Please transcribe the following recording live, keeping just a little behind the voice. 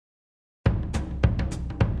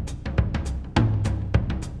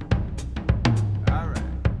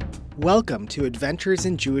Welcome to Adventures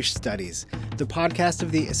in Jewish Studies, the podcast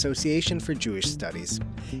of the Association for Jewish Studies.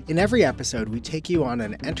 In every episode, we take you on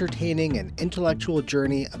an entertaining and intellectual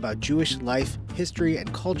journey about Jewish life, history,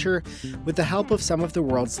 and culture with the help of some of the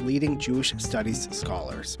world's leading Jewish studies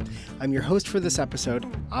scholars. I'm your host for this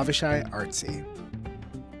episode, Avishay Artsy.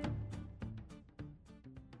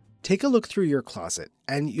 Take a look through your closet,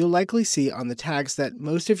 and you'll likely see on the tags that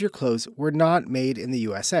most of your clothes were not made in the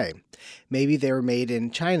USA. Maybe they were made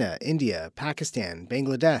in China, India, Pakistan,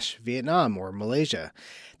 Bangladesh, Vietnam, or Malaysia.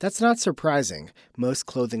 That's not surprising. Most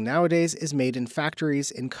clothing nowadays is made in factories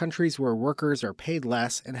in countries where workers are paid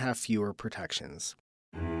less and have fewer protections.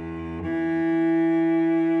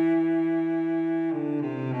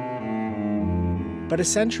 But a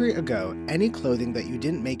century ago, any clothing that you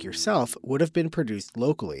didn't make yourself would have been produced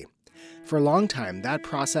locally. For a long time, that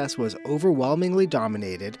process was overwhelmingly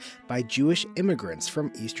dominated by Jewish immigrants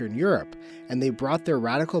from Eastern Europe, and they brought their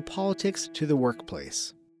radical politics to the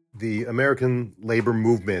workplace. The American labor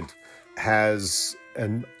movement has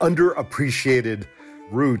an underappreciated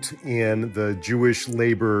root in the Jewish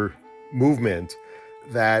labor movement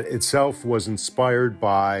that itself was inspired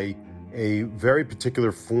by a very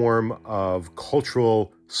particular form of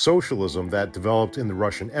cultural socialism that developed in the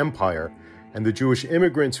Russian Empire. And the Jewish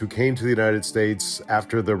immigrants who came to the United States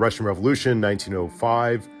after the Russian Revolution,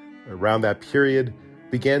 1905, around that period,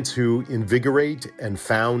 began to invigorate and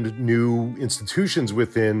found new institutions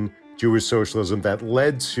within Jewish socialism that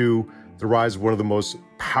led to the rise of one of the most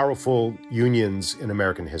powerful unions in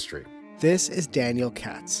American history. This is Daniel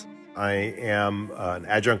Katz. I am an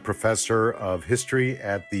adjunct professor of history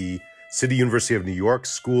at the City University of New York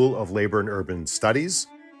School of Labor and Urban Studies.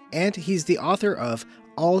 And he's the author of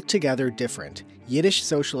Altogether Different: Yiddish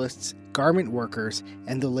Socialists, Garment Workers,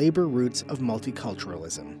 and the Labor Roots of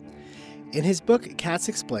Multiculturalism. In his book, Katz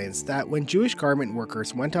explains that when Jewish garment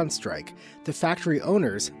workers went on strike, the factory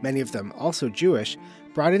owners, many of them also Jewish,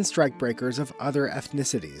 brought in strikebreakers of other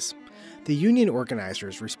ethnicities. The union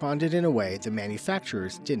organizers responded in a way the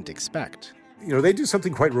manufacturers didn't expect. They do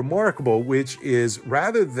something quite remarkable, which is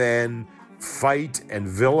rather than fight and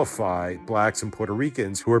vilify blacks and Puerto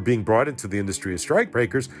Ricans who are being brought into the industry as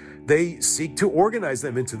strikebreakers, they seek to organize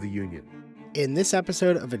them into the union. In this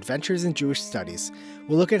episode of Adventures in Jewish Studies,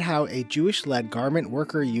 we'll look at how a Jewish-led garment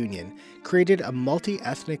worker union created a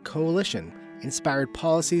multi-ethnic coalition, inspired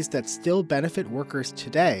policies that still benefit workers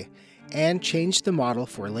today, and changed the model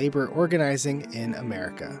for labor organizing in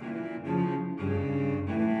America.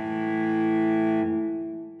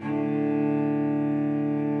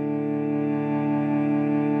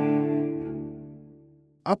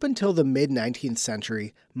 Up until the mid-19th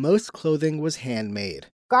century, most clothing was handmade.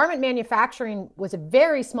 Garment manufacturing was a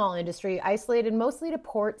very small industry, isolated mostly to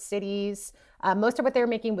port cities. Most of what they were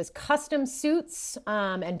making was custom suits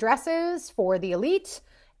and dresses for the elite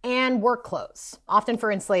and work clothes, often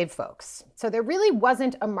for enslaved folks. So there really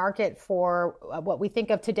wasn't a market for what we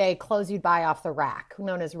think of today, clothes you'd buy off the rack,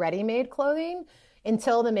 known as ready-made clothing,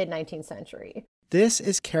 until the mid-19th century. This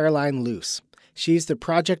is Caroline Luce. She's the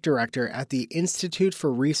project director at the Institute for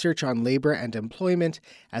Research on Labor and Employment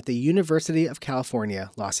at the University of California,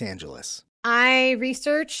 Los Angeles. I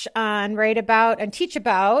research and write about and teach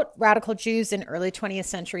about radical Jews in early 20th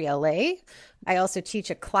century LA. I also teach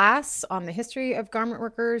a class on the history of garment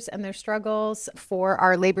workers and their struggles for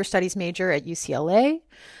our labor studies major at UCLA.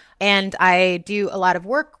 And I do a lot of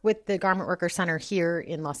work with the Garment Worker Center here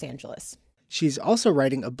in Los Angeles. She's also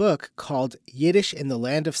writing a book called Yiddish in the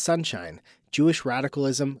Land of Sunshine: Jewish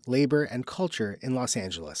Radicalism, Labor, and Culture in Los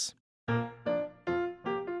Angeles.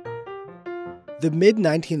 The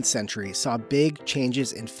mid-19th century saw big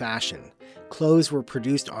changes in fashion. Clothes were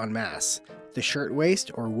produced en masse. The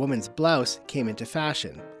shirtwaist, or woman's blouse, came into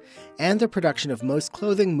fashion. And the production of most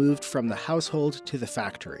clothing moved from the household to the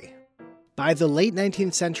factory. By the late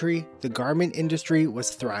 19th century, the garment industry was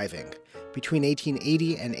thriving. Between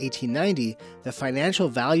 1880 and 1890, the financial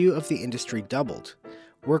value of the industry doubled.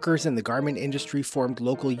 Workers in the garment industry formed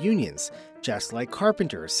local unions, just like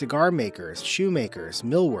carpenters, cigar makers, shoemakers,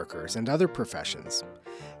 mill workers, and other professions.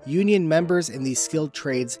 Union members in these skilled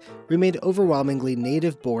trades remained overwhelmingly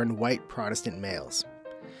native-born white Protestant males.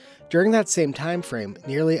 During that same time frame,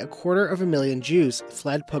 nearly 250,000 Jews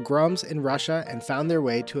fled pogroms in Russia and found their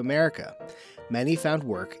way to America. Many found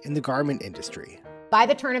work in the garment industry. By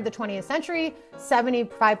the turn of the 20th century,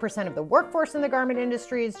 75% of the workforce in the garment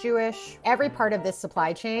industry is Jewish. Every part of this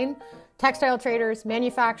supply chain, textile traders,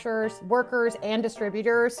 manufacturers, workers, and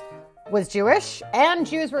distributors, was Jewish, and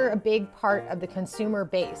Jews were a big part of the consumer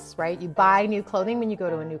base, right? You buy new clothing when you go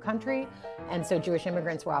to a new country, and so Jewish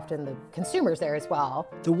immigrants were often the consumers there as well.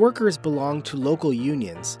 The workers belonged to local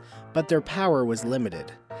unions, but their power was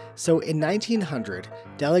limited. So in 1900,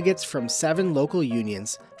 delegates from 7 local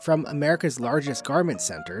unions from America's largest garment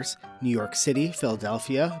centers, New York City,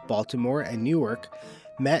 Philadelphia, Baltimore, and Newark,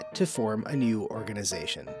 met to form a new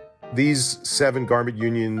organization. These 7 garment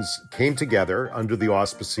unions came together under the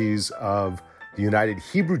auspices of the United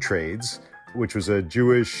Hebrew Trades, which was a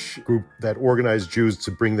Jewish group that organized Jews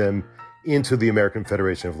to bring them into the American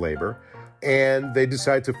Federation of Labor. And they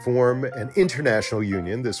decided to form an international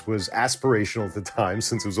union. This was aspirational at the time,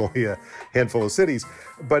 since it was only a handful of cities,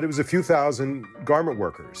 but it was a few thousand garment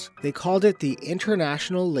workers. They called it the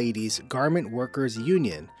International Ladies Garment Workers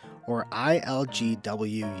Union, or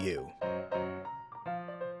ILGWU.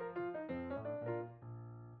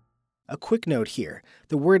 A quick note here.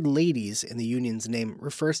 The word ladies in the union's name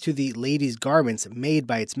refers to the ladies' garments made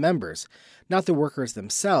by its members, not the workers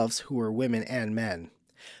themselves, who were women and men.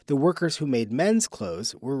 The workers who made men's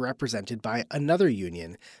clothes were represented by another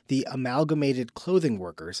union, the Amalgamated Clothing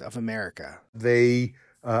Workers of America. They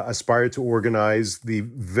aspired to organize the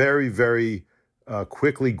very, very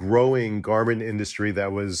quickly growing garment industry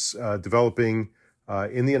that was developing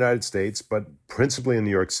in the United States, but principally in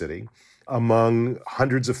New York City, among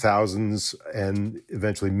hundreds of thousands and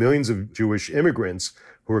eventually millions of Jewish immigrants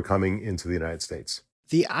who were coming into the United States.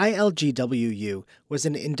 The ILGWU was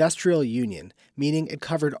an industrial union, meaning it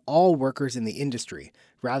covered all workers in the industry,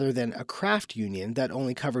 rather than a craft union that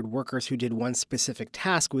only covered workers who did one specific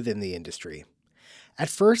task within the industry. At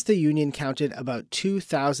first, the union counted about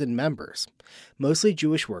 2,000 members, mostly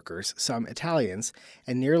Jewish workers, some Italians,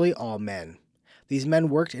 and nearly all men. These men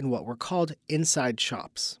worked in what were called inside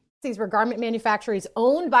shops. These were garment manufacturers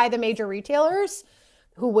owned by the major retailers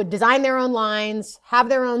who would design their own lines, have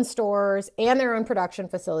their own stores, and their own production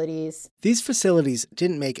facilities. These facilities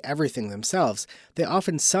didn't make everything themselves. They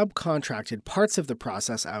often subcontracted parts of the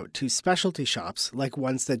process out to specialty shops, like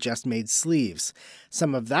ones that just made sleeves.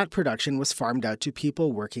 Some of that production was farmed out to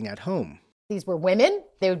people working at home. These were women.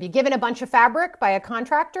 They would be given a bunch of fabric by a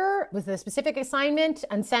contractor with a specific assignment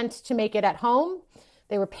and sent to make it at home.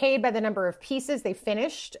 They were paid by the number of pieces they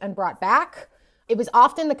finished and brought back. It was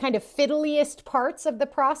often the kind of fiddliest parts of the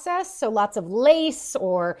process, so lots of lace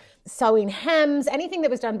or sewing hems, anything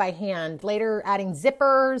that was done by hand, later adding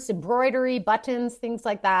zippers, embroidery, buttons, things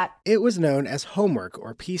like that. It was known as homework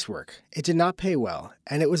or piecework. It did not pay well,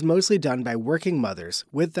 and it was mostly done by working mothers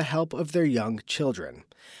with the help of their young children.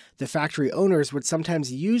 The factory owners would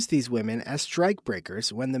sometimes use these women as strike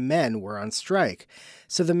breakers when the men were on strike,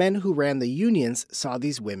 so the men who ran the unions saw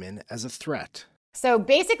these women as a threat. So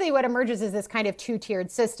basically what emerges is this kind of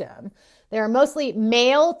two-tiered system. There are mostly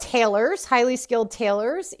male tailors, highly skilled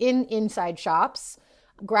tailors in inside shops,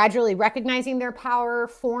 gradually recognizing their power,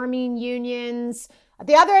 forming unions. At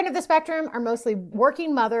the other end of the spectrum are mostly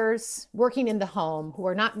working mothers working in the home who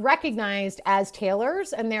are not recognized as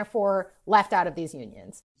tailors and therefore left out of these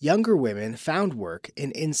unions. Younger women found work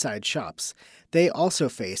in inside shops. They also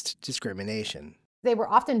faced discrimination. They were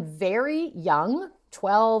often very young,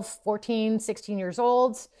 12, 14, 16 years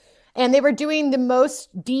old, and they were doing the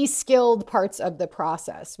most de-skilled parts of the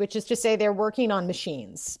process, which is to say they're working on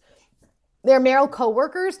machines. Their male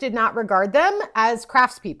co-workers did not regard them as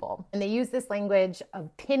craftspeople, and they used this language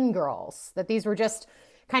of pin girls, that these were just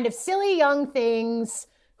kind of silly young things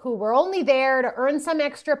who were only there to earn some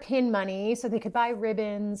extra pin money so they could buy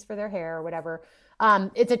ribbons for their hair or whatever.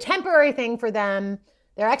 It's a temporary thing for them.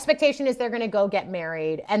 Their expectation is they're going to go get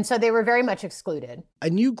married, and so they were very much excluded. A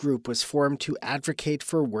new group was formed to advocate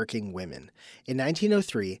for working women. In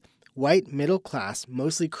 1903, white, middle-class,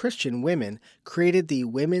 mostly Christian women created the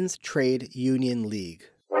Women's Trade Union League.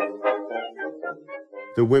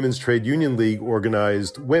 The Women's Trade Union League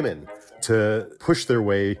organized women to push their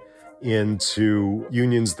way into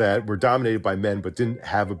unions that were dominated by men but didn't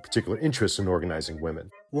have a particular interest in organizing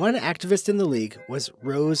women. One activist in the league was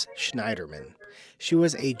Rose Schneiderman. She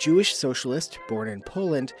was a Jewish socialist born in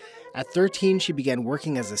Poland. At 13, she began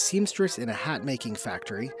working as a seamstress in a hat-making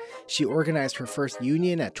factory. She organized her first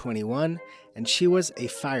union at 21, and she was a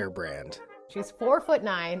firebrand. She's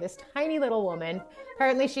 4'9", this tiny little woman.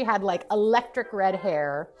 Apparently she had like electric red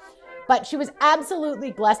hair, but she was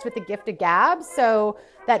absolutely blessed with the gift of gab. So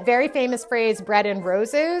that very famous phrase, bread and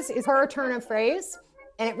roses, is her turn of phrase.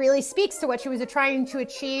 And it really speaks to what she was trying to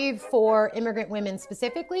achieve for immigrant women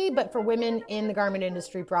specifically, but for women in the garment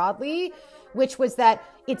industry broadly, which was that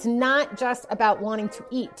it's not just about wanting to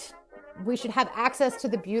eat. We should have access to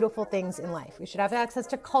the beautiful things in life. We should have access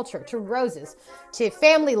to culture, to roses, to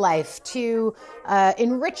family life, to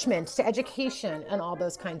enrichment, to education, and all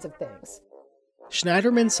those kinds of things.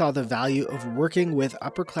 Schneiderman saw the value of working with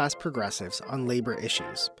upper-class progressives on labor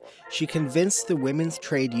issues. She convinced the Women's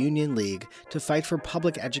Trade Union League to fight for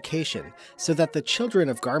public education so that the children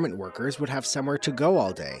of garment workers would have somewhere to go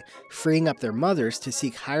all day, freeing up their mothers to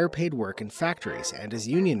seek higher-paid work in factories and as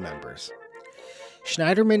union members.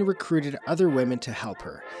 Schneiderman recruited other women to help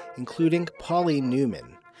her, including Pauline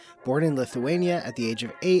Newman. Born in Lithuania at the age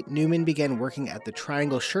of 8, Newman began working at the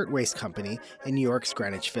Triangle Shirtwaist Company in New York's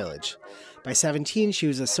Greenwich Village. By 17, she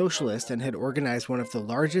was a socialist and had organized one of the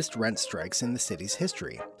largest rent strikes in the city's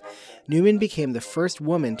history. Newman became the first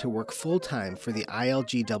woman to work full-time for the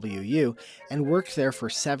ILGWU and worked there for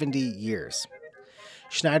 70 years.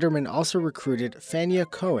 Schneiderman also recruited Fania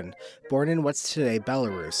Cohen, born in what's today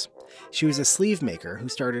Belarus. She was a sleeve maker who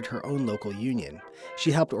started her own local union.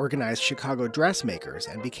 She helped organize Chicago dressmakers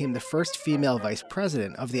and became the first female vice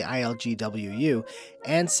president of the ILGWU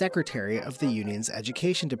and secretary of the union's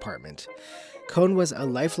education department. Cohn was a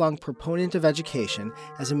lifelong proponent of education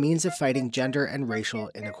as a means of fighting gender and racial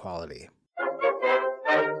inequality.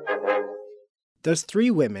 Those three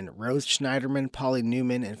women, Rose Schneiderman, Pauline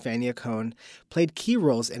Newman, and Fania Cohen, played key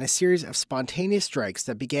roles in a series of spontaneous strikes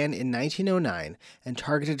that began in 1909 and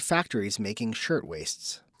targeted factories making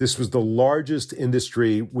shirtwaists. This was the largest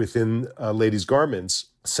industry within ladies' garments,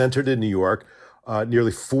 centered in New York.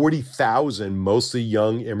 Nearly 40,000, mostly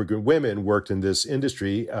young immigrant women, worked in this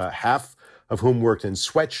industry, half of whom worked in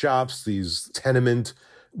sweatshops, these tenement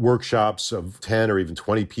workshops of 10 or even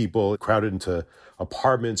 20 people crowded into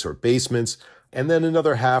apartments or basements. And then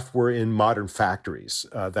another half were in modern factories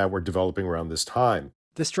that were developing around this time.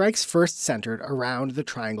 The strikes first centered around the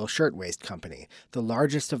Triangle Shirtwaist Company, the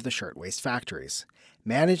largest of the shirtwaist factories.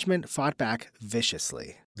 Management fought back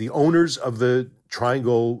viciously. The owners of the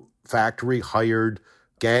Triangle factory hired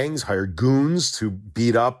gangs, hired goons to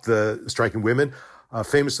beat up the striking women,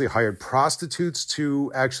 famously hired prostitutes to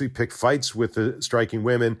actually pick fights with the striking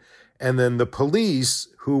women. And then the police,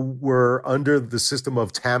 who were under the system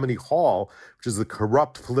of Tammany Hall, which is the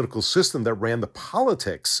corrupt political system that ran the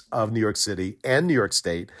politics of New York City and New York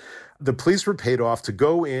State, the police were paid off to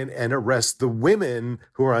go in and arrest the women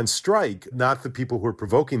who were on strike, not the people who were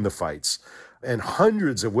provoking the fights. And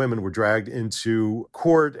hundreds of women were dragged into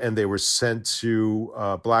court, and they were sent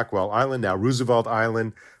to Blackwell Island, now Roosevelt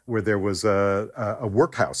Island, where there was a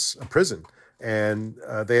workhouse, a prison. And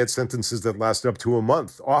they had sentences that lasted up to a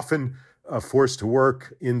month, often forced to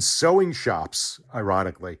work in sewing shops,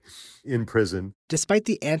 ironically, in prison. Despite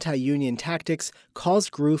the anti-union tactics, calls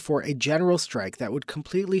grew for a general strike that would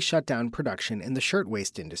completely shut down production in the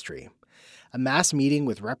shirtwaist industry. A mass meeting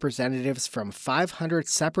with representatives from 500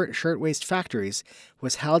 separate shirtwaist factories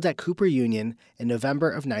was held at Cooper Union in November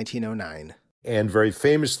of 1909. And very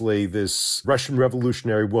famously, this Russian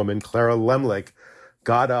revolutionary woman, Clara Lemlich,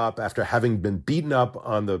 got up after having been beaten up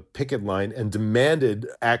on the picket line and demanded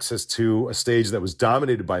access to a stage that was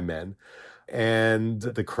dominated by men. And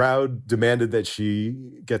the crowd demanded that she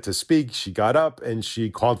get to speak. She got up and she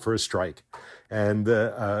called for a strike. And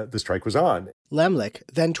the strike was on. Lemlich,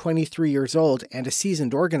 then 23 years old and a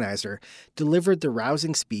seasoned organizer, delivered the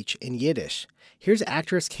rousing speech in Yiddish. Here's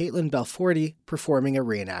actress Caitlin Belforti performing a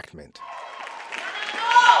reenactment.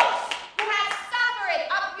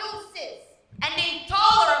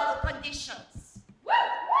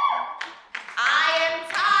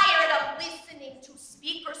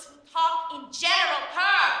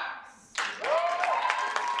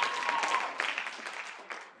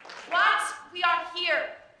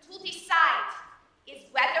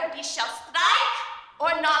 Shall strike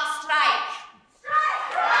or not strike?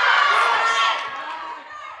 Strike!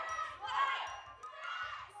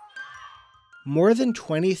 More than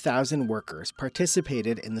 20,000 workers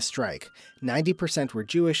participated in the strike. 90% were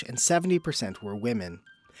Jewish and 70% were women.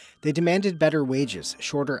 They demanded better wages,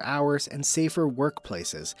 shorter hours, and safer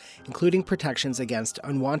workplaces, including protections against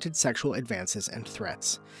unwanted sexual advances and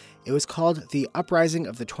threats. It was called the Uprising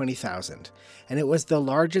of the 20,000, and it was the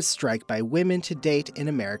largest strike by women to date in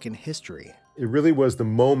American history. It really was the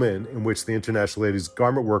moment in which the International Ladies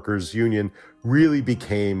Garment Workers Union really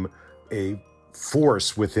became a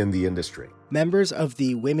force within the industry. Members of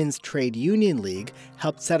the Women's Trade Union League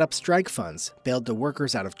helped set up strike funds, bailed the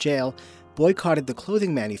workers out of jail, boycotted the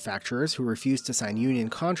clothing manufacturers who refused to sign union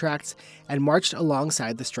contracts, and marched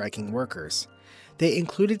alongside the striking workers. They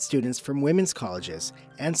included students from women's colleges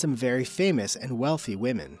and some very famous and wealthy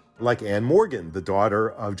women. Like Anne Morgan, the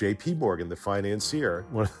daughter of J.P. Morgan, the financier,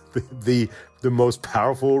 one of the most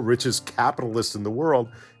powerful, richest capitalists in the world.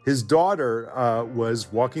 His daughter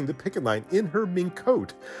was walking the picket line in her mink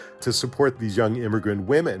coat to support these young immigrant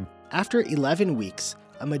women. After 11 weeks,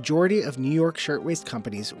 a majority of New York shirtwaist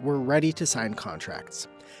companies were ready to sign contracts.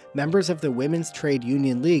 Members of the Women's Trade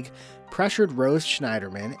Union League pressured Rose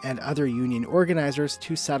Schneiderman and other union organizers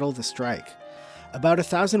to settle the strike. About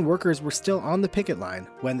 1,000 workers were still on the picket line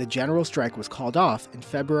when the general strike was called off in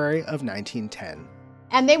February of 1910.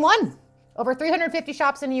 And they won. Over 350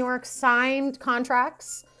 shops in New York signed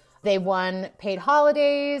contracts. They won paid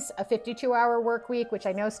holidays, a 52-hour work week, which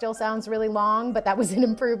I know still sounds really long, but that was an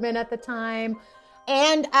improvement at the time.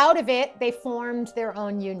 And out of it, they formed their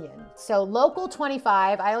own union. So Local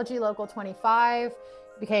 25, ILG Local 25,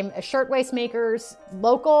 became a shirtwaist makers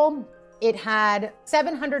local. It had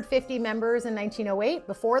 750 members in 1908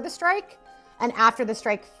 before the strike, and after the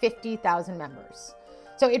strike, 50,000 members.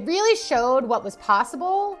 So it really showed what was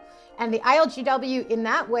possible, and the ILGW in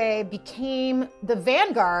that way became the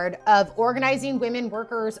vanguard of organizing women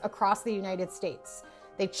workers across the United States.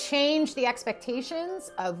 They changed the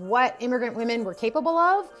expectations of what immigrant women were capable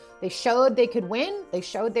of. They showed they could win. They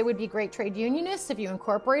showed they would be great trade unionists if you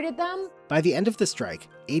incorporated them. By the end of the strike,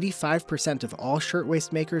 85% of all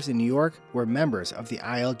shirtwaist makers in New York were members of the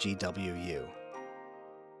ILGWU.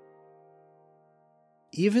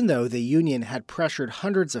 Even though the union had pressured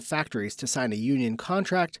hundreds of factories to sign a union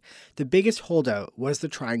contract, the biggest holdout was the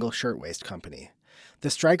Triangle Shirtwaist Company. The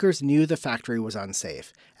strikers knew the factory was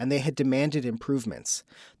unsafe, and they had demanded improvements.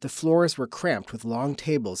 The floors were cramped with long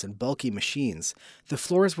tables and bulky machines. The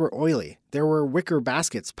floors were oily. There were wicker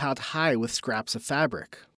baskets piled high with scraps of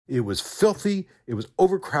fabric. It was filthy, it was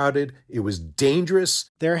overcrowded, it was dangerous.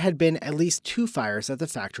 There had been at least 2 fires at the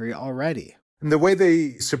factory already. And the way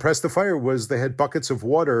they suppressed the fire was they had buckets of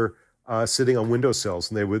water sitting on windowsills,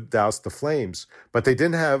 and they would douse the flames. But they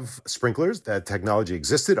didn't have sprinklers. That technology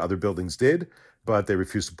existed. Other buildings did, but they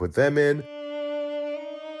refused to put them in.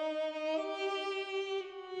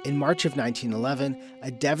 In March of 1911,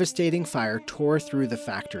 a devastating fire tore through the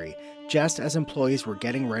factory, just as employees were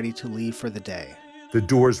getting ready to leave for the day. The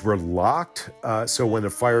doors were locked, so when the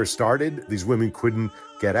fire started, these women couldn't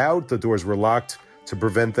get out. The doors were locked to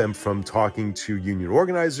prevent them from talking to union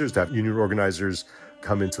organizers, to have union organizers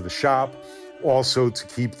come into the shop. Also to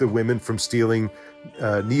keep the women from stealing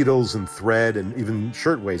needles and thread and even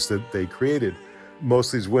shirtwaist that they created.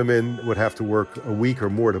 Most of these women would have to work a week or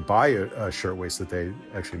more to buy a shirtwaist that they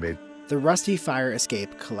actually made. The rusty fire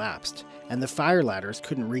escape collapsed, and the fire ladders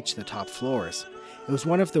couldn't reach the top floors. It was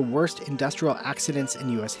one of the worst industrial accidents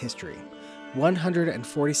in U.S. history.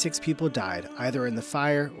 146 people died either in the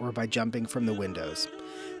fire or by jumping from the windows.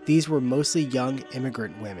 These were mostly young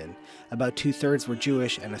immigrant women. About 2/3 were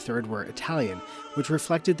Jewish and 1/3 were Italian, which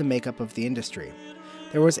reflected the makeup of the industry.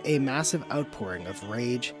 There was a massive outpouring of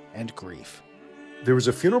rage and grief. There was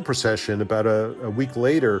a funeral procession about a week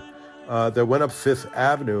later that went up Fifth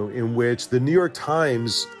Avenue, in which the New York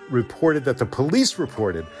Times reported that the police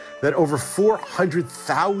reported that over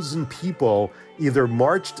 400,000 people either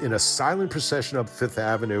marched in a silent procession up Fifth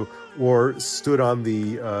Avenue or stood on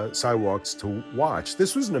the sidewalks to watch.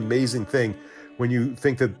 This was an amazing thing when you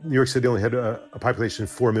think that New York City only had a population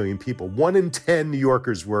of 4 million people. 1 in 10 New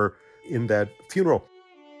Yorkers were in that funeral.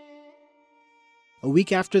 A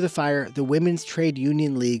week after the fire, the Women's Trade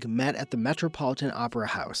Union League met at the Metropolitan Opera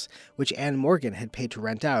House, which Anne Morgan had paid to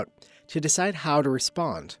rent out, to decide how to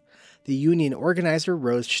respond. The union organizer,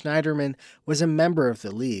 Rose Schneiderman, was a member of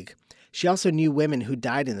the league. She also knew women who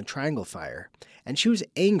died in the Triangle Fire, and she was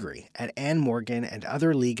angry at Anne Morgan and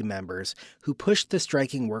other league members who pushed the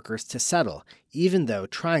striking workers to settle, even though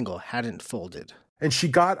Triangle hadn't folded. And she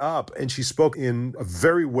got up and she spoke in a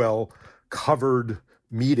very well-covered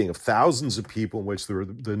meeting of thousands of people in which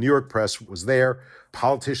the New York press was there,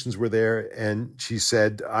 politicians were there, and she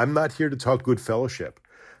said, "I'm not here to talk good fellowship.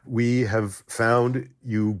 We have found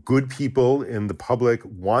you good people in the public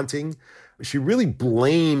wanting." She really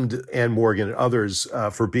blamed Anne Morgan and others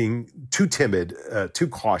for being too timid, too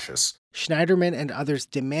cautious. Schneiderman and others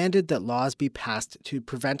demanded that laws be passed to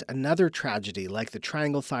prevent another tragedy like the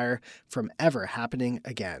Triangle Fire from ever happening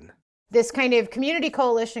again. This kind of community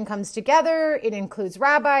coalition comes together. It includes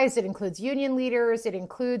rabbis, it includes union leaders, it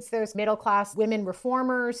includes those middle-class women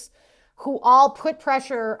reformers who all put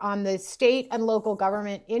pressure on the state and local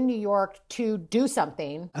government in New York to do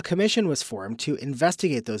something. A commission was formed to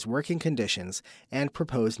investigate those working conditions and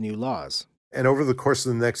propose new laws. And over the course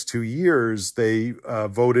of the next 2 years, they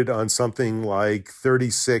voted on something like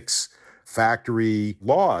 36 factory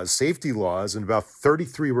laws, safety laws, and about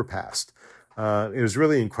 33 were passed. It was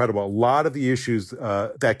really incredible. A lot of the issues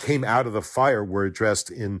that came out of the fire were addressed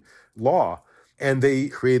in law, and they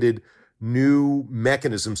created new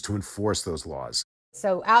mechanisms to enforce those laws.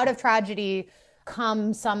 So out of tragedy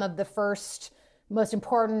come some of the first, most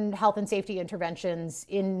important health and safety interventions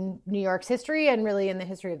in New York's history and really in the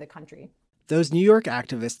history of the country. Those New York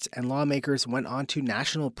activists and lawmakers went on to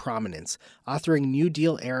national prominence, authoring New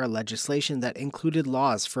Deal-era legislation that included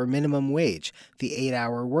laws for minimum wage, the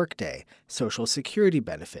 8-hour workday, Social Security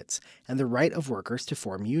benefits, and the right of workers to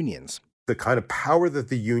form unions. The kind of power that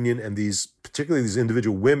the union and particularly these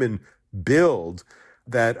individual women build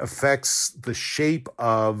that affects the shape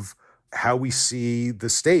of how we see the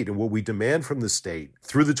state and what we demand from the state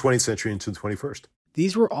through the 20th century into the 21st.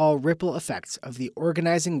 These were all ripple effects of the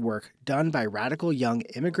organizing work done by radical young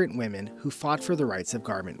immigrant women who fought for the rights of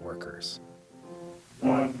garment workers.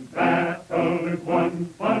 One battle is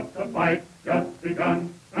won, but the fight's just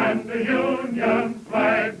begun, and the Union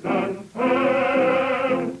flag's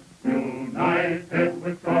unfurled. United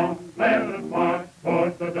we're strong, let us march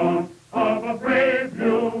towards the dawn of a brave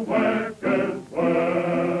new workers'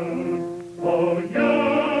 world. Oh,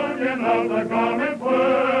 Union of the garment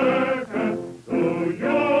workers, to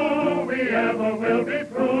you we ever will be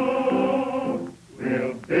true.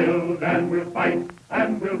 We'll build and we'll fight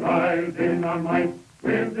and we'll rise in our might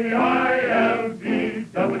with the ILGWU.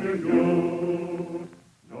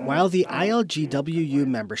 While the ILGWU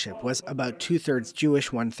membership was about 2/3 Jewish,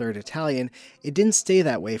 1/3 Italian, it didn't stay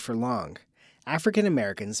that way for long. African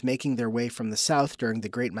Americans making their way from the South during the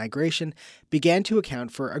Great Migration began to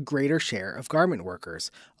account for a greater share of garment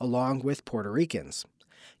workers, along with Puerto Ricans.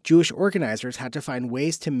 Jewish organizers had to find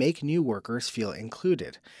ways to make new workers feel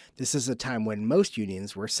included. This is a time when most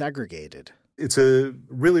unions were segregated. It's a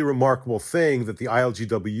really remarkable thing that the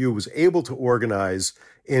ILGWU was able to organize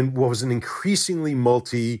in what was an increasingly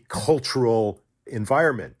multicultural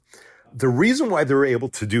environment. The reason why they were able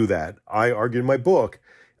to do that, I argue in my book,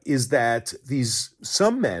 is that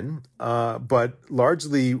some men, but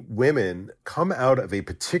largely women, come out of a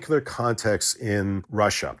particular context in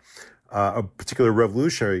Russia, a particular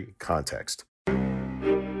revolutionary context.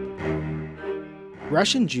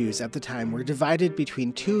 Russian Jews at the time were divided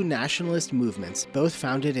between two nationalist movements, both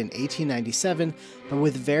founded in 1897, but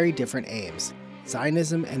with very different aims: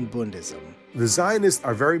 Zionism and Bundism. The Zionists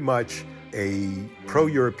are very much a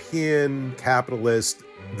pro-European capitalist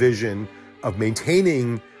vision of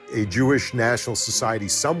maintaining a Jewish national society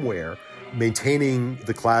somewhere, maintaining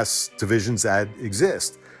the class divisions that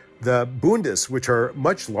exist. The Bundists, which are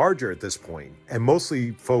much larger at this point and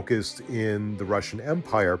mostly focused in the Russian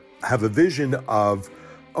Empire, have a vision of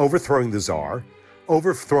overthrowing the Tsar,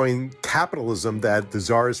 overthrowing capitalism that the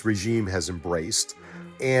Tsarist regime has embraced,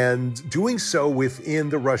 and doing so within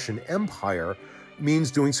the Russian Empire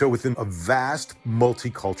means doing so within a vast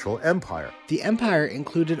multicultural empire. The empire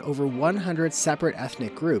included over 100 separate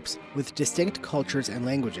ethnic groups with distinct cultures and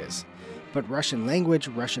languages. But Russian language,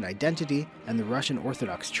 Russian identity, and the Russian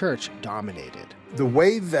Orthodox Church dominated. The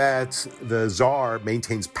way that the Tsar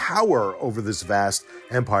maintains power over this vast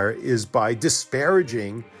empire is by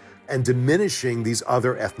disparaging and diminishing these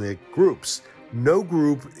other ethnic groups. No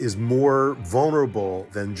group is more vulnerable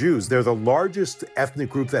than Jews. They're the largest ethnic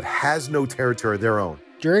group that has no territory of their own.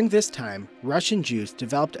 During this time, Russian Jews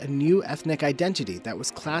developed a new ethnic identity that was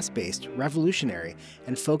class-based, revolutionary,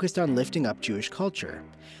 and focused on lifting up Jewish culture.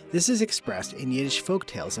 This is expressed in Yiddish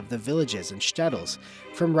folktales of the villages and shtetls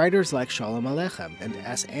from writers like Sholem Aleichem and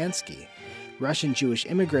S. Ansky. Russian Jewish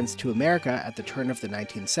immigrants to America at the turn of the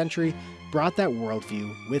 19th century brought that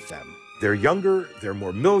worldview with them. They're younger, they're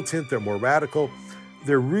more militant, they're more radical.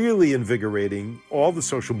 They're really invigorating all the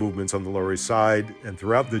social movements on the Lower East Side and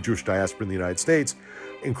throughout the Jewish diaspora in the United States,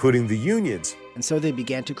 including the unions. And so they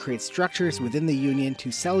began to create structures within the union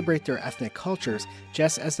to celebrate their ethnic cultures,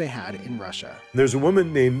 just as they had in Russia. There's a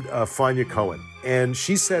woman named Fania Cohen, and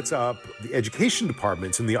she sets up the education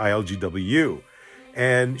departments in the ILGWU.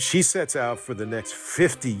 And she sets out for the next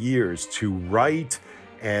 50 years to write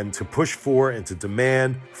and to push for and to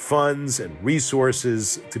demand funds and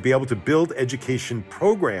resources to be able to build education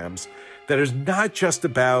programs that is not just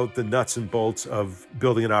about the nuts and bolts of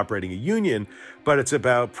building and operating a union, but it's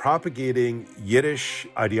about propagating Yiddish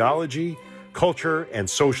ideology, culture, and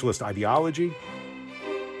socialist ideology.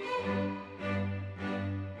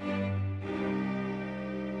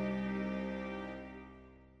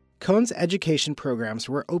 Cohn's education programs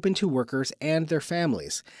were open to workers and their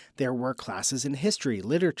families. There were classes in history,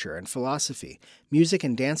 literature, and philosophy, music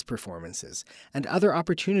and dance performances, and other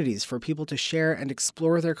opportunities for people to share and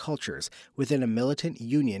explore their cultures within a militant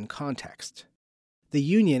union context. The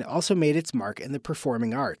union also made its mark in the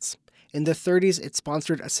performing arts. In the 30s, it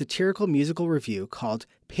sponsored a satirical musical revue called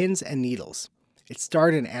Pins and Needles. It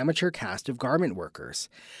starred an amateur cast of garment workers.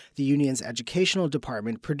 The union's educational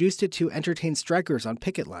department produced it to entertain strikers on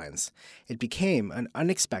picket lines. It became an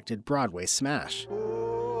unexpected Broadway smash.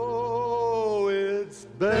 Oh, it's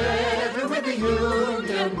better with the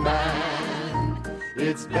union man.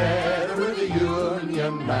 It's better with the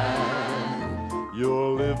union man.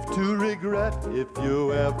 You'll live to regret if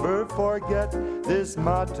you ever forget this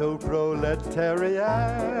motto,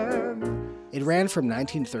 proletarian. It ran from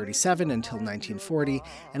 1937 until 1940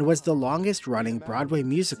 and was the longest-running Broadway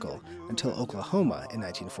musical until Oklahoma in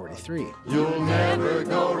 1943. You'll never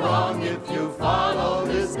go wrong if you follow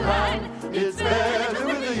this plan. It's better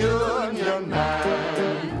with the union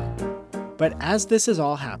man. But as this is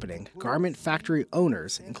all happening, garment factory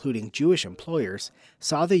owners, including Jewish employers,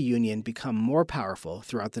 saw the union become more powerful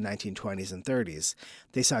throughout the 1920s and 30s.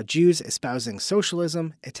 They saw Jews espousing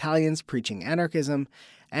socialism, Italians preaching anarchism,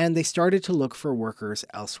 and they started to look for workers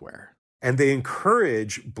elsewhere. And they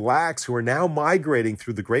encourage blacks who are now migrating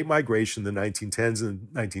through the Great Migration in the 1910s and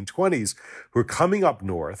 1920s, who are coming up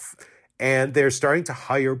north, and they're starting to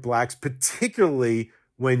hire blacks, particularly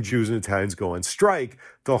when Jews and Italians go on strike.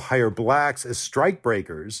 They'll hire blacks as strike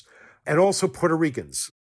breakers and also Puerto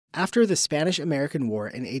Ricans. After the Spanish-American War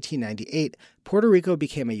in 1898, Puerto Rico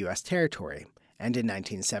became a U.S. territory. And in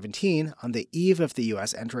 1917, on the eve of the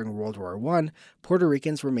U.S. entering World War I, Puerto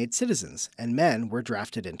Ricans were made citizens, and men were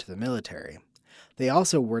drafted into the military. They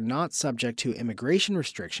also were not subject to immigration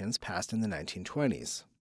restrictions passed in the 1920s.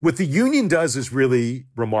 What the union does is really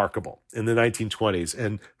remarkable in the 1920s.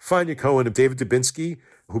 And Fania Cohen and David Dubinsky,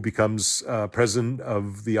 who becomes president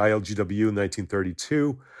of the ILGW in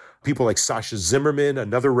 1932, people like Sasha Zimmerman,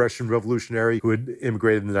 another Russian revolutionary who had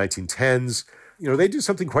immigrated in the 1910s, they do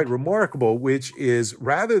something quite remarkable, which is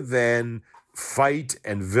rather than fight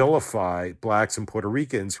and vilify blacks and Puerto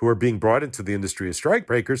Ricans who are being brought into the industry as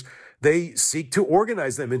strikebreakers, they seek to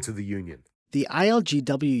organize them into the union. The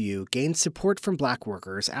ILGWU gained support from black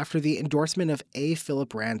workers after the endorsement of A.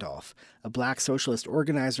 Philip Randolph, a black socialist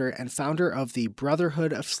organizer and founder of the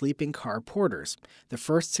Brotherhood of Sleeping Car Porters, the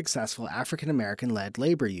first successful African-American-led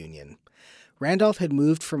labor union. Randolph had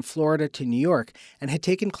moved from Florida to New York and had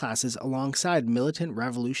taken classes alongside militant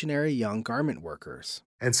revolutionary young garment workers.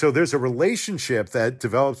 And so there's a relationship that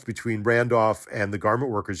develops between Randolph and the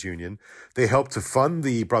Garment Workers Union. They help to fund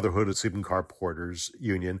the Brotherhood of Sleeping Car Porters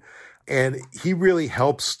Union. And he really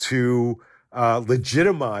helps to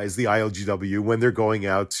legitimize the ILGW when they're going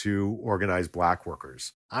out to organize black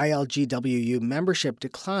workers. ILGWU membership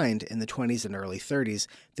declined in the 20s and early 30s,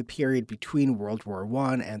 the period between World War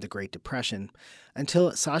I and the Great Depression,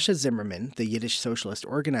 until Sasha Zimmerman, the Yiddish socialist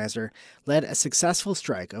organizer, led a successful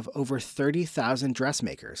strike of over 30,000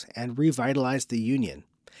 dressmakers and revitalized the union.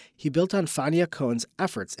 He built on Fania Cohen's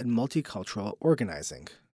efforts in multicultural organizing.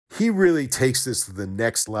 He really takes this to the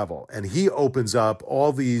next level, and he opens up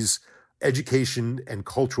all these education and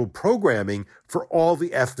cultural programming for all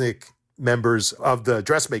the ethnic members of the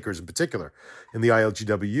dressmakers in particular in the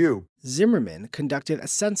ILGWU. Zimmerman conducted a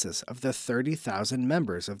census of the 30,000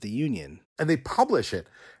 members of the union. And they publish it,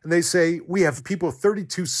 and they say, we have people of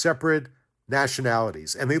 32 separate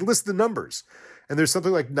nationalities, and they list the numbers. And there's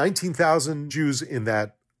something like 19,000 Jews in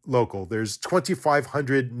that local. There's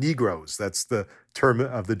 2,500 Negroes, that's the term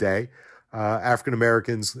of the day, African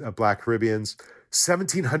Americans, Black Caribbeans,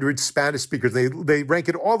 1,700 Spanish speakers. They rank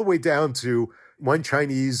it all the way down to one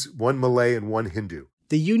Chinese, one Malay, and one Hindu.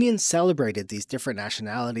 The union celebrated these different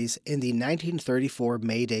nationalities in the 1934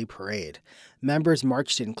 May Day Parade. Members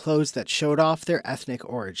marched in clothes that showed off their ethnic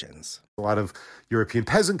origins. A lot of European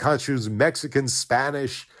peasant costumes, Mexicans,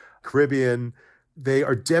 Spanish, Caribbean. They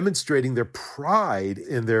are demonstrating their pride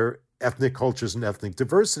in their ethnic cultures and ethnic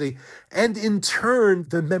diversity. And in turn,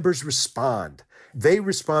 the members respond. They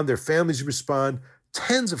respond, their families respond.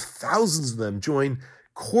 Tens of thousands of them join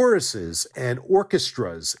choruses and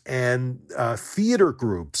orchestras and theater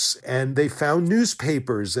groups, and they found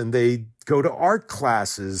newspapers, and they go to art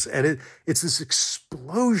classes. And it's this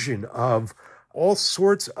explosion of all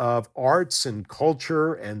sorts of arts and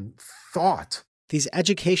culture and thought. These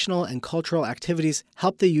educational and cultural activities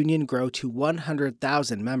helped the union grow to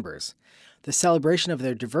 100,000 members. The celebration of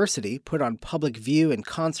their diversity, put on public view in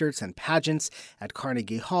concerts and pageants at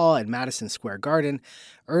Carnegie Hall and Madison Square Garden,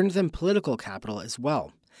 earned them political capital as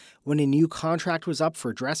well. When a new contract was up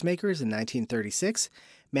for dressmakers in 1936,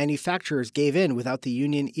 manufacturers gave in without the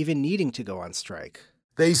union even needing to go on strike.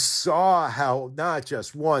 They saw how not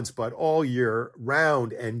just once, but all year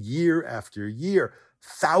round and year after year,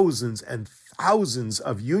 thousands and thousands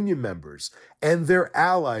of union members and their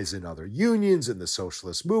allies in other unions, in the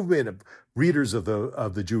socialist movement, readers of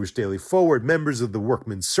the Jewish Daily Forward, members of the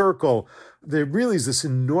Workmen's Circle. There really is this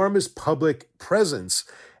enormous public presence.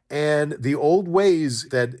 And the old ways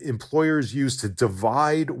that employers used to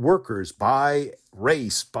divide workers by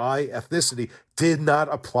race, by ethnicity, did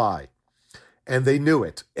not apply. And they knew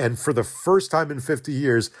it. And for the first time in 50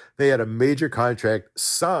 years, they had a major contract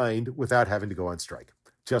signed without having to go on strike.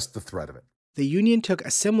 Just the threat of it. The union took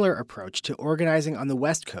a similar approach to organizing on the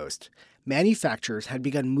West Coast. Manufacturers had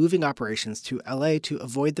begun moving operations to LA to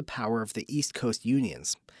avoid the power of the East Coast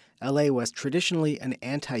unions. LA was traditionally an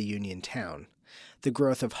anti-union town. The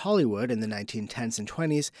growth of Hollywood in the 1910s and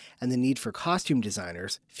 20s and the need for costume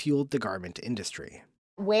designers fueled the garment industry.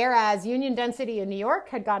 Whereas union density in New York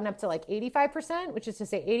had gotten up to like 85%, which is to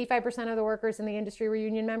say 85% of the workers in the industry were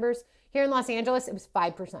union members, here in Los Angeles, it was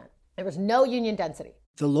 5%. There was no union density.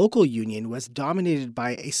 The local union was dominated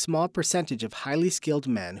by a small percentage of highly skilled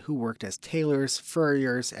men who worked as tailors,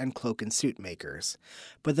 furriers, and cloak and suit makers.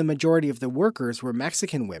 But the majority of the workers were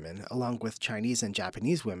Mexican women, along with Chinese and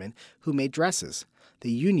Japanese women, who made dresses.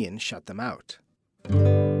 The union shut them out.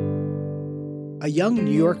 A young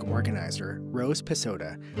New York organizer, Rose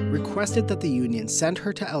Pesoda, requested that the union send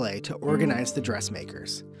her to LA to organize the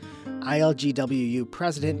dressmakers. ILGWU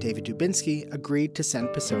President David Dubinsky agreed to send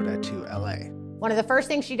Pesoda to LA. One of the first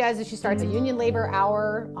things she does is she starts a union labor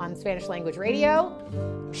hour on Spanish language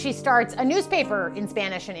radio. She starts a newspaper in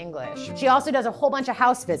Spanish and English. She also does a whole bunch of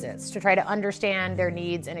house visits to try to understand their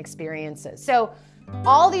needs and experiences. So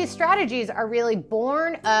all these strategies are really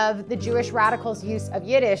born of the Jewish radicals' use of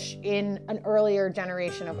Yiddish in an earlier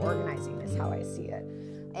generation of organizing, is how I see it.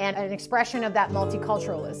 And an expression of that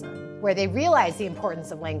multiculturalism, where they realize the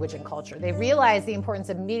importance of language and culture. They realize the importance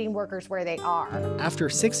of meeting workers where they are. After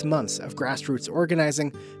 6 months of grassroots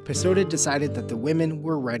organizing, Pesoda decided that the women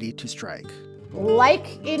were ready to strike.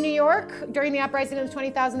 Like in New York, during the uprising of the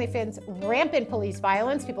 20,000, they faced rampant police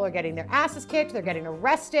violence. People are getting their asses kicked, they're getting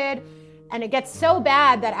arrested. And it gets so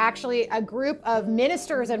bad that actually a group of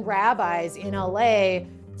ministers and rabbis in LA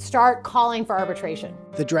start calling for arbitration.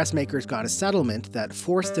 The dressmakers got a settlement that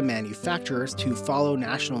forced the manufacturers to follow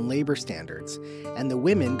national labor standards, and the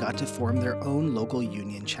women got to form their own local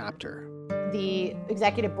union chapter. The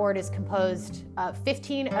executive board is composed of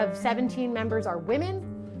 15 of 17 members are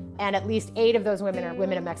women, and at least 8 of those women are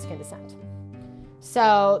women of Mexican descent.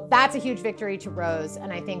 So that's a huge victory to Rose,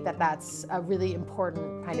 and I think that that's a really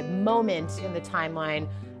important kind of moment in the timeline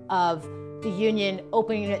of the union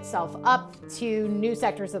opening itself up to new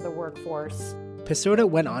sectors of the workforce. Pesoda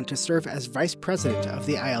went on to serve as vice president of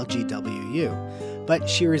the ILGWU, but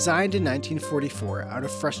she resigned in 1944 out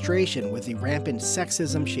of frustration with the rampant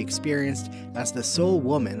sexism she experienced as the sole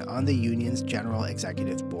woman on the union's general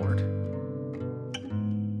executive board.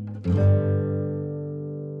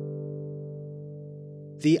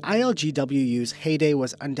 The ILGWU's heyday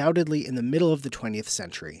was undoubtedly in the middle of the 20th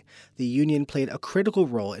century. The union played a critical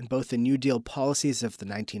role in both the New Deal policies of the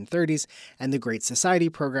 1930s and the Great Society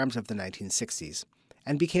programs of the 1960s,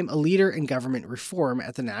 and became a leader in government reform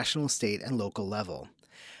at the national, state, and local level.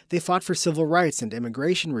 They fought for civil rights and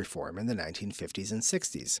immigration reform in the 1950s and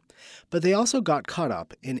 60s, but they also got caught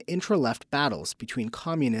up in intra-left battles between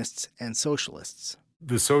communists and socialists.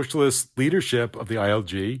 The socialist leadership of the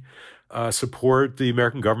ILG support the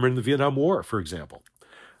American government in the Vietnam War, for example.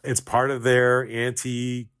 It's part of their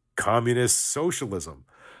anti-communist socialism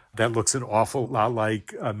that looks an awful lot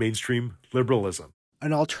like mainstream liberalism.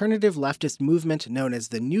 An alternative leftist movement known as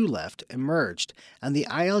the New Left emerged, and the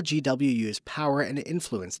ILGWU's power and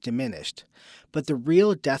influence diminished. But the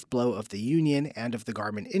real death blow of the union and of the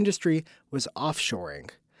garment industry was offshoring.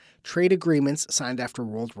 Trade agreements signed after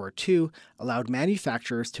World War II allowed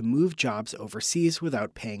manufacturers to move jobs overseas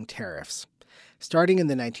without paying tariffs. Starting in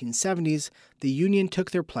the 1970s, the union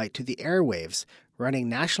took their plight to the airwaves, running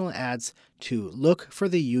national ads to look for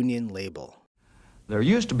the union label. There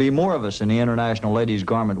used to be more of us in the International Ladies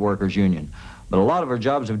Garment Workers Union, but a lot of our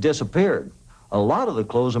jobs have disappeared. A lot of the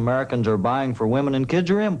clothes Americans are buying for women and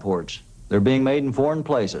kids are imports. They're being made in foreign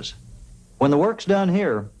places. When the work's done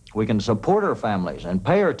here, we can support our families and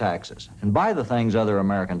pay our taxes and buy the things other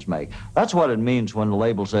Americans make. That's what it means when the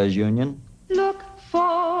label says union. Look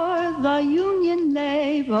for the union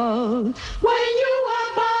label when you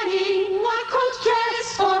are buying a coat,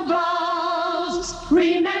 dress, or blouse.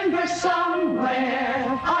 Remember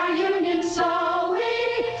somewhere our union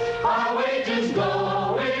sewing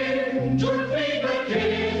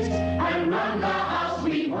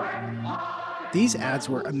These ads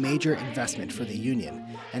were a major investment for the union,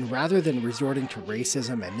 and rather than resorting to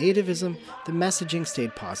racism and nativism, the messaging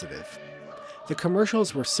stayed positive. The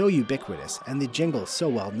commercials were so ubiquitous and the jingles so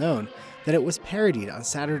well known that it was parodied on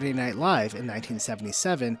Saturday Night Live in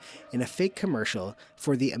 1977 in a fake commercial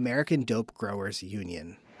for the American Dope Growers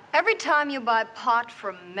Union. Every time you buy pot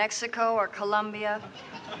from Mexico or Colombia,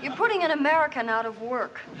 you're putting an American out of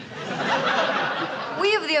work.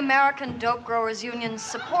 We of the American Dope Growers Union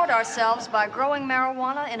support ourselves by growing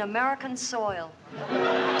marijuana in American soil.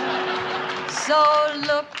 So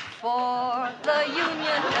look for the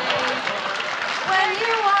union label when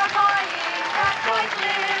you are buying that white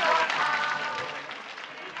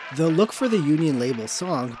label. The Look for the Union Label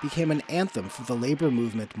song became an anthem for the labor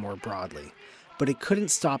movement more broadly, but it couldn't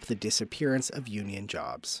stop the disappearance of union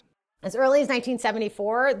jobs. As early as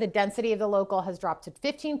 1974, the density of the local has dropped to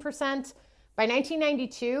 15%. By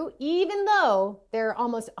 1992, even though there are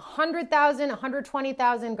almost 100,000,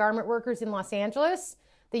 120,000 garment workers in Los Angeles,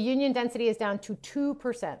 the union density is down to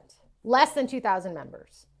 2%, less than 2,000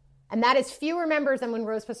 members. And that is fewer members than when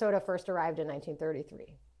Rose Posada first arrived in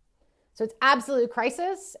 1933. So it's absolute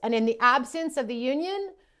crisis. And in the absence of the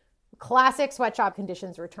union, classic sweatshop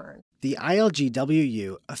conditions return. The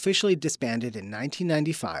ILGWU officially disbanded in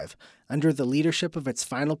 1995 under the leadership of its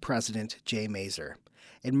final president, Jay Mazer.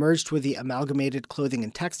 It merged with the Amalgamated Clothing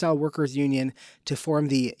and Textile Workers Union to form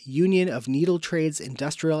the Union of Needle Trades,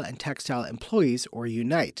 Industrial and Textile Employees, or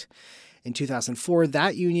UNITE. In 2004,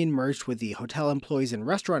 that union merged with the Hotel Employees and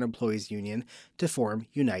Restaurant Employees Union to form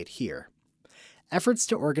Unite Here. Efforts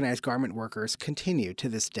to organize garment workers continue to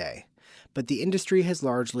this day, but the industry has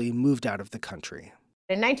largely moved out of the country.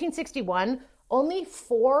 In 1961, only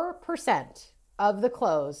 4% of the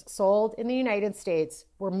clothes sold in the United States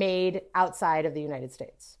were made outside of the United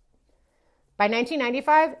States. By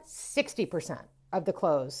 1995, 60% of the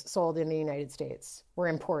clothes sold in the United States were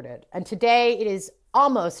imported. And today it is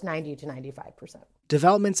almost 90 to 95%.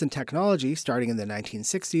 Developments in technology starting in the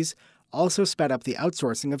 1960s also sped up the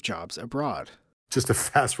outsourcing of jobs abroad. Just to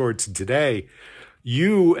fast forward to today,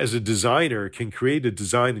 you as a designer can create a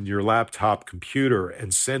design in your laptop computer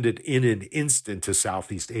and send it in an instant to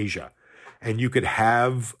Southeast Asia. And you could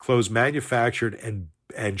have clothes manufactured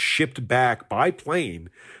and shipped back by plane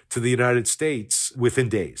to the United States within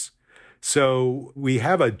days. So we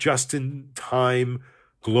have a just-in-time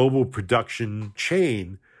global production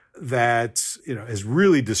chain that, has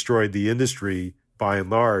really destroyed the industry by and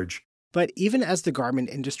large. But even as the garment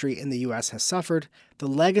industry in the U.S. has suffered, the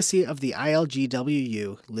legacy of the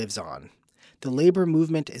ILGWU lives on. The labor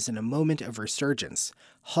movement is in a moment of resurgence.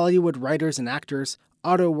 Hollywood writers and actors,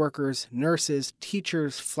 auto workers, nurses,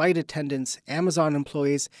 teachers, flight attendants, Amazon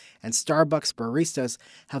employees, and Starbucks baristas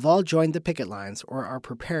have all joined the picket lines or are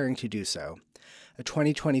preparing to do so. A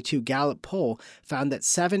 2022 Gallup poll found that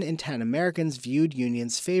 7 in 10 Americans viewed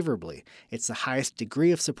unions favorably. It's the highest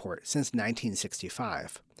degree of support since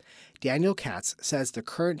 1965. Daniel Katz says the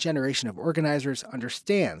current generation of organizers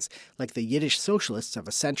understands, like the Yiddish socialists of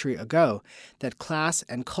a century ago, that class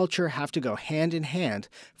and culture have to go hand in hand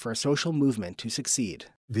for a social movement to succeed.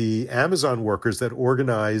 The Amazon workers that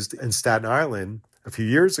organized in Staten Island a few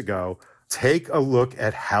years ago, take a look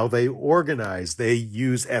at how they organize. They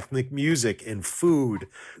use ethnic music and food.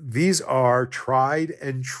 These are tried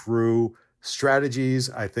and true strategies.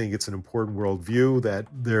 I think it's an important worldview that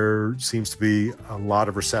there seems to be a lot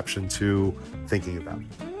of reception to thinking about.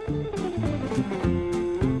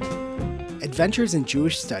 Adventures in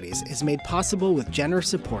Jewish Studies is made possible with generous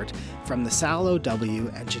support from the Sal O.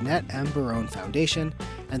 W. and Jeanette M. Barone Foundation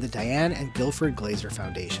and the Diane and Guilford Glazer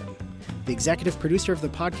Foundation. The executive producer of the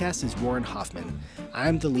podcast is Warren Hoffman.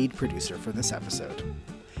 I'm the lead producer for this episode.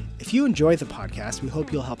 If you enjoy the podcast, we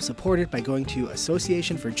hope you'll help support it by going to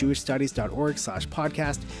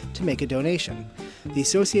associationforjewishstudies.org/podcast to make a donation. The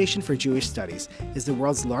Association for Jewish Studies is the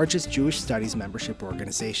world's largest Jewish studies membership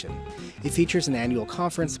organization. It features an annual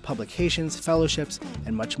conference, publications, fellowships,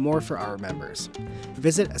 and much more for our members.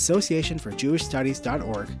 Visit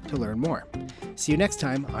associationforjewishstudies.org to learn more. See you next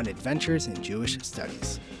time on Adventures in Jewish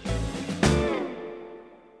Studies.